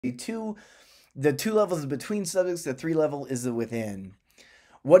The two levels is between subjects, the three level is the within.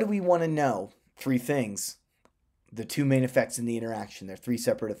 What do we want to know? Three things. The two main effects in the interaction. They're three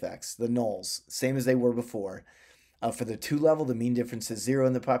separate effects. The nulls, same as they were before. For the 2 level, the mean difference is 0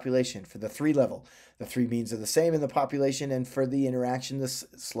 in the population. For the 3 level, the 3 means are the same in the population, and for the interaction, the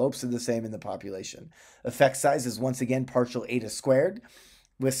slopes are the same in the population. Effect size is once again partial eta squared,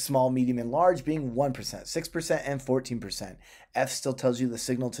 with small, medium, and large being 1%, 6%, and 14%. F still tells you the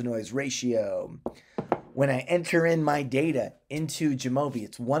signal to noise ratio. When I enter in my data into Jamovi,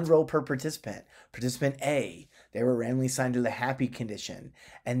 it's 1 row per participant. Participant A, they were randomly assigned to the happy condition,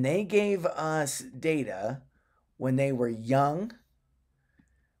 and they gave us data when they were young,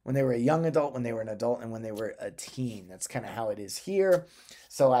 when they were a young adult, when they were an adult, and when they were a teen. That's kind of how it is here.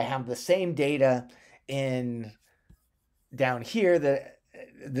 So I have the same data in down here,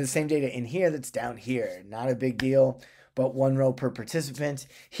 the same data in here that's down here. Not a big deal, but 1 row per participant.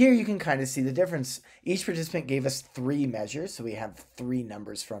 Here you can kind of see the difference. Each participant gave us 3 measures, so we have 3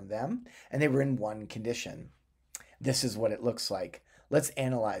 numbers from them, and they were in 1 condition. This is what it looks like. Let's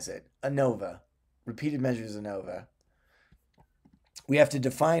analyze it. ANOVA. Repeated measures ANOVA. We have to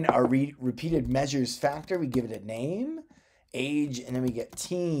define our repeated measures factor. We give it a name, age, and then we get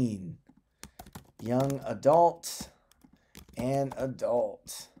teen, young adult, and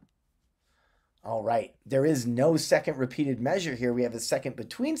adult. All right. There is no second repeated measure here. We have a second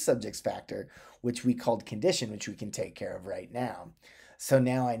between subjects factor, which we called condition, which we can take care of right now. So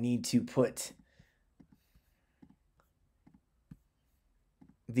now I need to put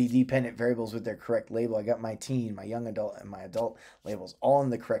the dependent variables with their correct label. I got my teen, my young adult, and my adult labels all in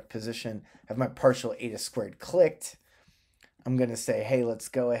the correct position. I have my partial eta squared clicked. I'm going to say, hey, let's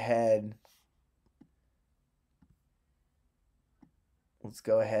go ahead. Let's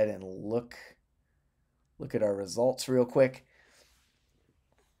go ahead and look at our results real quick.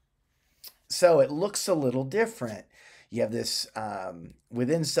 So it looks a little different. You have this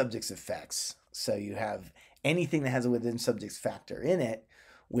within subjects effects. So you have anything that has a within subjects factor in it,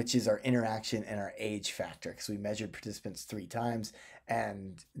 which is our interaction and our age factor, because we measured participants 3 times,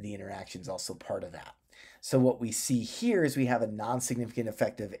 and the interaction is also part of that. So what we see here is we have a non-significant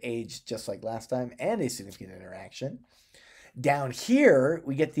effect of age, just like last time, and a significant interaction. Down here,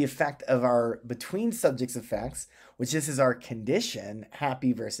 we get the effect of our between subjects effects, which this is our condition,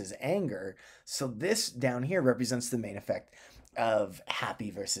 happy versus anger. So this down here represents the main effect of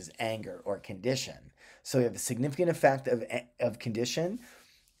happy versus anger, or condition. So we have a significant effect of condition.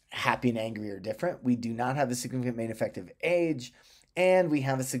 Happy and angry are different. We do not have a significant main effect of age, and we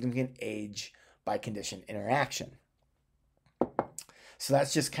have a significant age by condition interaction. So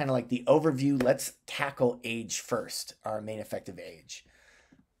that's just kind of like the overview. Let's tackle age first, our main effect of age.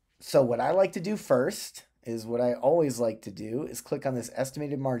 So what I like to do first is what I always like to do is click on this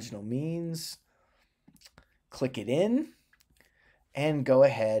estimated marginal means, click it in, and go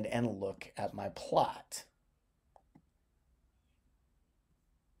ahead and look at my plot.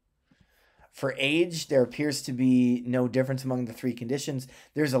 For age, there appears to be no difference among the 3 conditions.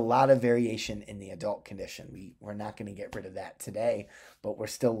 There's a lot of variation in the adult condition. We're not going to get rid of that today, but we're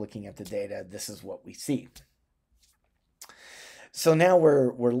still looking at the data. This is what we see. So now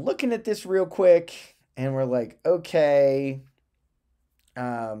we're looking at this real quick, and we're like, okay,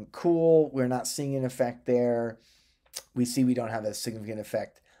 cool. We're not seeing an effect there. We see we don't have a significant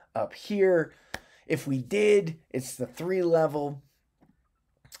effect up here. If we did, it's the 3 level.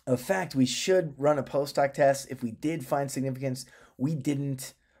 In fact, we should run a post hoc test. If we did find significance, we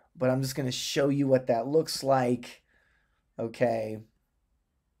didn't, but I'm just going to show you what that looks like. Okay.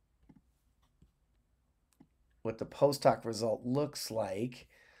 What the post hoc result looks like.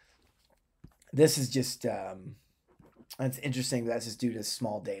 This is just, it's interesting. That's just due to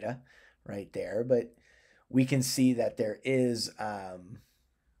small data right there, but we can see that there is,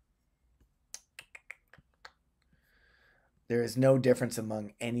 there is no difference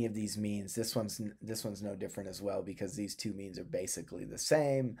among any of these means. This one's no different as well, because these 2 means are basically the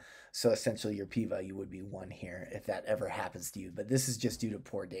same. So essentially your p-value would be 1 here if that ever happens to you. But this is just due to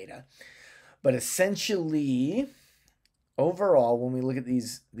poor data. But essentially, overall, when we look at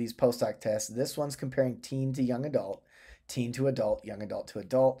these post hoc tests, this one's comparing teen to young adult, teen to adult, young adult to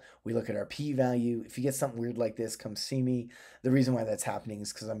adult. We look at our p-value. If you get something weird like this, come see me. The reason why that's happening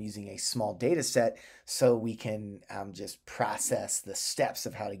is because I'm using a small data set, so we can just process the steps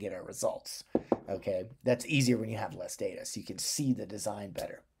of how to get our results. Okay, that's easier when you have less data, so you can see the design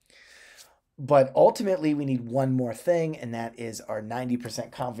better. But ultimately, we need one more thing, and that is our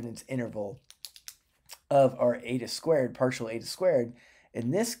 90% confidence interval of our eta squared, partial eta squared.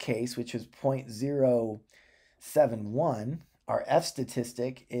 In this case, which is 0.071, Our F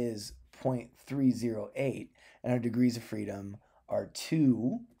statistic is 0.308, and our degrees of freedom are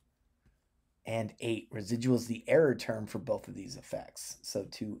 2 and 8. Residual is the error term for both of these effects. So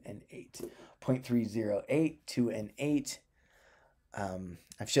 2 and 8. 0.308, 2 and 8.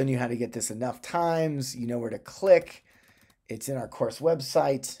 I've shown you how to get this enough times. You know where to click. It's in our course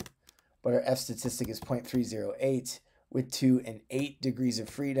website. But our F statistic is 0.308 with 2 and 8 degrees of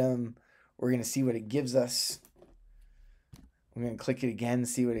freedom. We're going to see what it gives us. I'm going to click it again,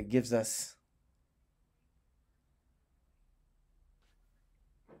 see what it gives us.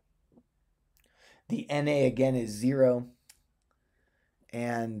 The NA again is 0.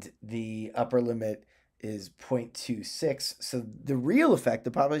 And the upper limit is 0.26. So the real effect,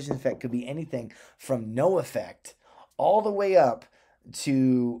 the population effect, could be anything from no effect all the way up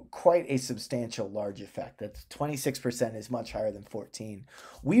to quite a substantial large effect. That's 26% is much higher than 14.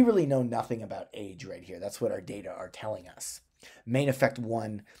 We really know nothing about age right here. That's what our data are telling us. Main effect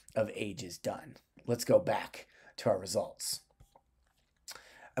 1 of age is done. Let's go back to our results.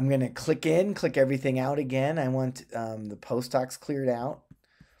 I'm going to click in, click everything out again. I want the postdocs cleared out.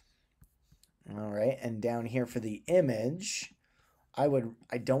 All right, and down here for the image, I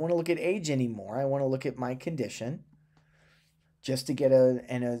don't want to look at age anymore. I want to look at my condition, just to get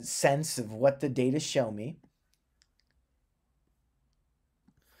a sense of what the data show me.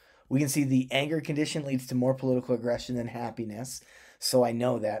 We can see the anger condition leads to more political aggression than happiness. So I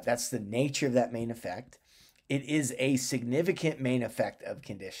know that. That's the nature of that main effect. It is a significant main effect of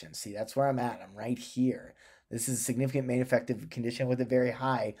condition. See, that's where I'm at. I'm right here. This is a significant main effect of condition with a very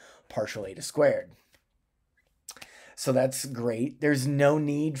high partial eta squared. So that's great. There's no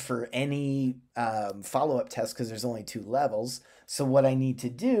need for any follow-up test because there's only 2 levels. So what I need to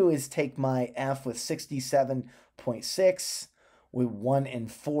do is take my F with 67.6 with 1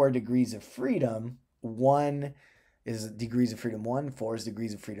 and 4 degrees of freedom. 1 is degrees of freedom 1, 4 is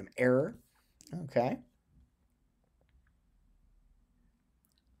degrees of freedom error. Okay.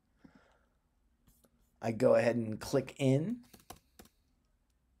 I go ahead and click in.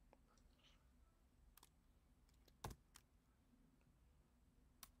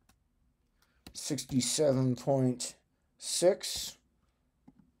 .6,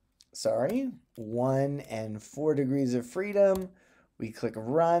 sorry, 1 and 4 degrees of freedom. We click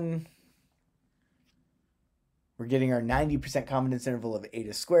run. We're getting our 90% confidence interval of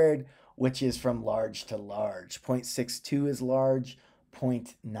eta squared, which is from large to large. 0.62 is large,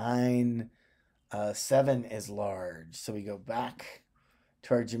 0.97 is large. So we go back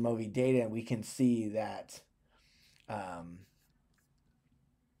to our Jamovi data and we can see that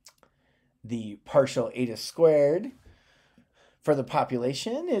the partial eta squared for the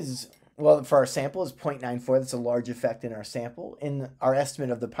population is, well, for our sample is 0.94. That's a large effect in our sample. In our estimate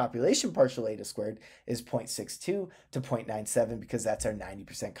of the population partial eta squared is 0.62 to 0.97 because that's our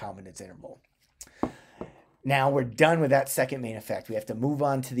 90% confidence interval. Now we're done with that second main effect. We have to move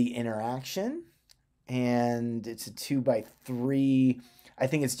on to the interaction, and it's a 2x3. I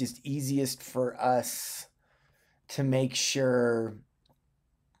think it's just easiest for us to make sure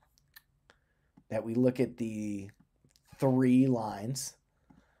that we look at the 3 lines,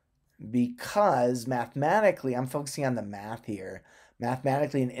 because mathematically, I'm focusing on the math here.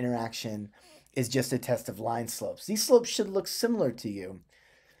 Mathematically, an interaction is just a test of line slopes. These slopes should look similar to you.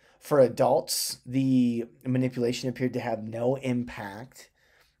 For adults, the manipulation appeared to have no impact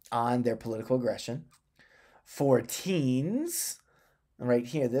on their political aggression. For teens, right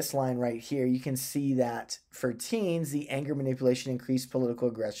here, this line right here, you can see that for teens, the anger manipulation increased political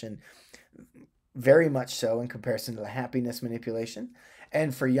aggression very much so in comparison to the happiness manipulation.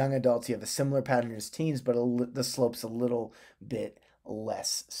 And for young adults, you have a similar pattern as teens, but the slope's a little bit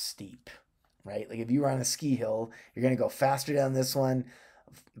less steep, right? Like if you were on a ski hill, you're going to go faster down this one,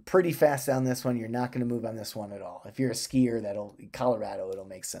 pretty fast down this one. You're not going to move on this one at all. If you're a skier, Colorado, it'll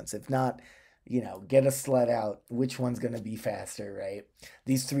make sense. If not, you know, get a sled out. Which one's going to be faster, right?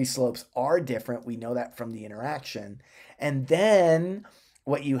 These 3 slopes are different. We know that from the interaction. And then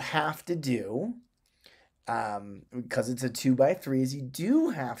what you have to do, because it's a 2x3, is you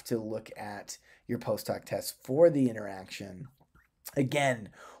do have to look at your post hoc test for the interaction. Again,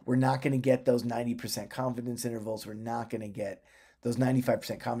 we're not going to get those 90% confidence intervals. We're not going to get those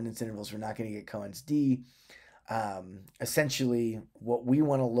 95% confidence intervals. We're not going to get Cohen's D. Essentially, what we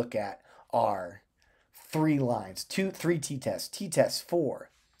want to look at are 3 lines, 3 t-tests. T-tests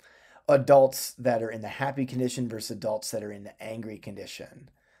for adults that are in the happy condition versus adults that are in the angry condition.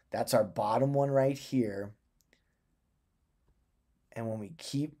 That's our bottom one right here. And when we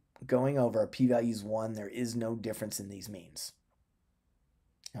keep going over, our p-value is 1. There is no difference in these means.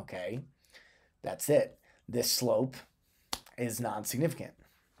 Okay, that's it. This slope is non-significant.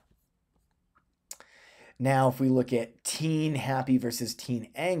 Now, if we look at teen happy versus teen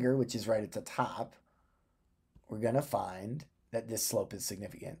anger, which is right at the top, we're going to find that this slope is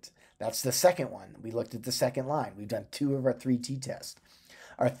significant. That's the second one. We looked at the second line. We've done 2 of our 3 t-tests.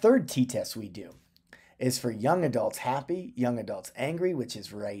 Our third t-test we do is for young adults happy, young adults angry, which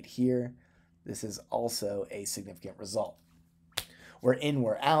is right here. This is also a significant result. We're in,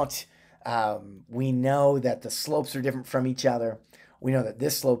 we're out. We know that the slopes are different from each other. We know that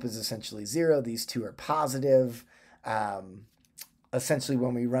this slope is essentially 0. These two are positive. Essentially,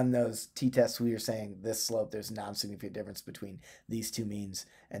 when we run those t-tests, we are saying this slope, there's a non-significant difference between these two means.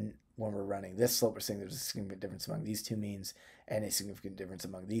 And when we're running this slope, we're saying there's a significant difference among these two means and a significant difference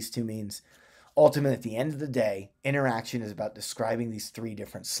among these two means. Ultimately, at the end of the day, interaction is about describing these 3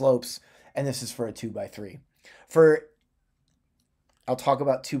 different slopes, and this is for a 2x3. I'll talk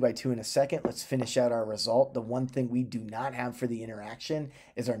about 2x2 in a second. Let's finish out our result. The one thing we do not have for the interaction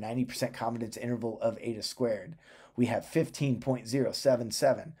is our 90% confidence interval of eta squared. We have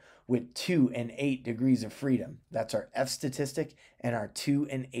 15.077 with 2 and 8 degrees of freedom. That's our F statistic and our 2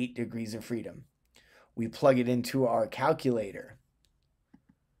 and 8 degrees of freedom. We plug it into our calculator.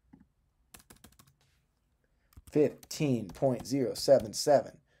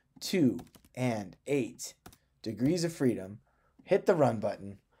 15.077, 2 and 8 degrees of freedom. Hit the run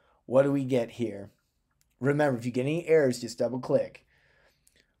button. What do we get here? Remember, if you get any errors, just double click.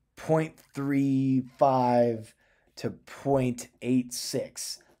 0.35 to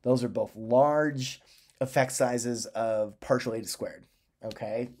 0.86. Those are both large effect sizes of partial eta squared.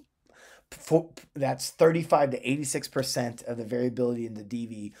 Okay? That's 35 to 86% of the variability in the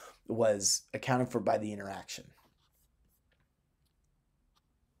dV was accounted for by the interaction.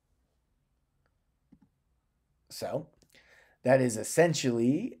 So that is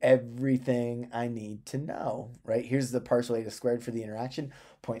essentially everything I need to know, right? Here's the partial eta squared for the interaction,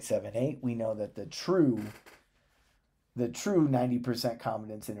 0.78. We know that the true 90%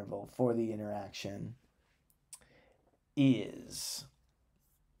 confidence interval for the interaction is,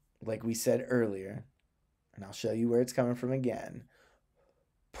 like we said earlier, and I'll show you where it's coming from again,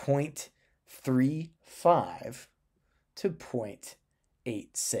 0.35 to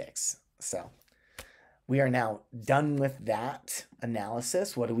 0.86. So we are now done with that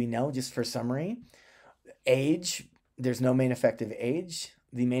analysis. What do we know, just for summary? Age, there's no main effective age.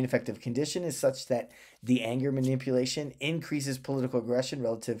 The main effective condition is such that the anger manipulation increases political aggression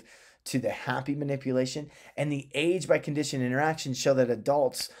relative to the happy manipulation. And the age by condition interactions show that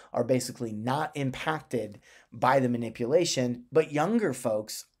adults are basically not impacted by the manipulation, but younger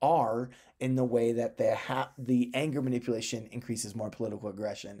folks are, in the way that the anger manipulation increases more political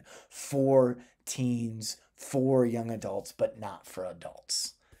aggression for teens, for young adults, but not for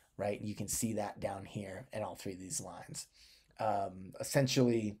adults, right? You can see that down here in all 3 of these lines.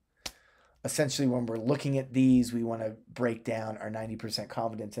 Essentially, when we're looking at these, we want to break down our 90%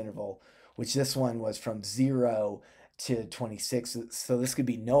 confidence interval, which this one was from 0 to 26. So this could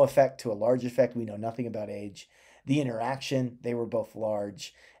be no effect to a large effect. We know nothing about age. The interaction, they were both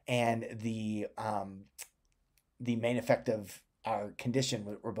large, and the main effect of our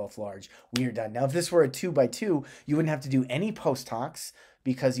condition were both large. We are done. Now, if this were a 2x2, you wouldn't have to do any post-hocs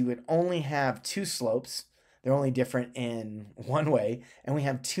because you would only have 2 slopes. They're only different in one way, and we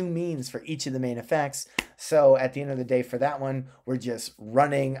have 2 means for each of the main effects. So at the end of the day, for that one, we're just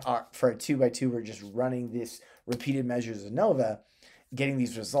running for a 2x2, we're just running this repeated measures of ANOVA, getting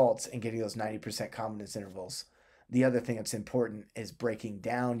these results and getting those 90% confidence intervals. The other thing that's important is breaking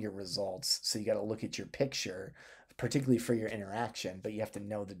down your results. So you got to look at your picture, particularly for your interaction, but you have to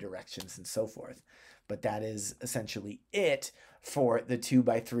know the directions and so forth. But that is essentially it for the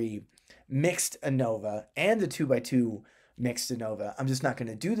 2x3 mixed ANOVA and the 2x2 mixed ANOVA. I'm just not going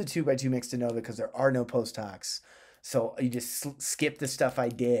to do the 2x2 mixed ANOVA because there are no post hocs. So you just skip the stuff I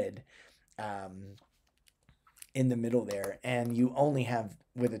did in the middle there. And you only have,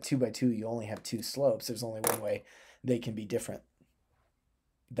 with a 2x2, you only have 2 slopes. There's only one way they can be different.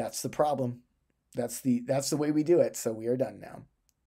 That's the problem. That's the way we do it. So we are done now.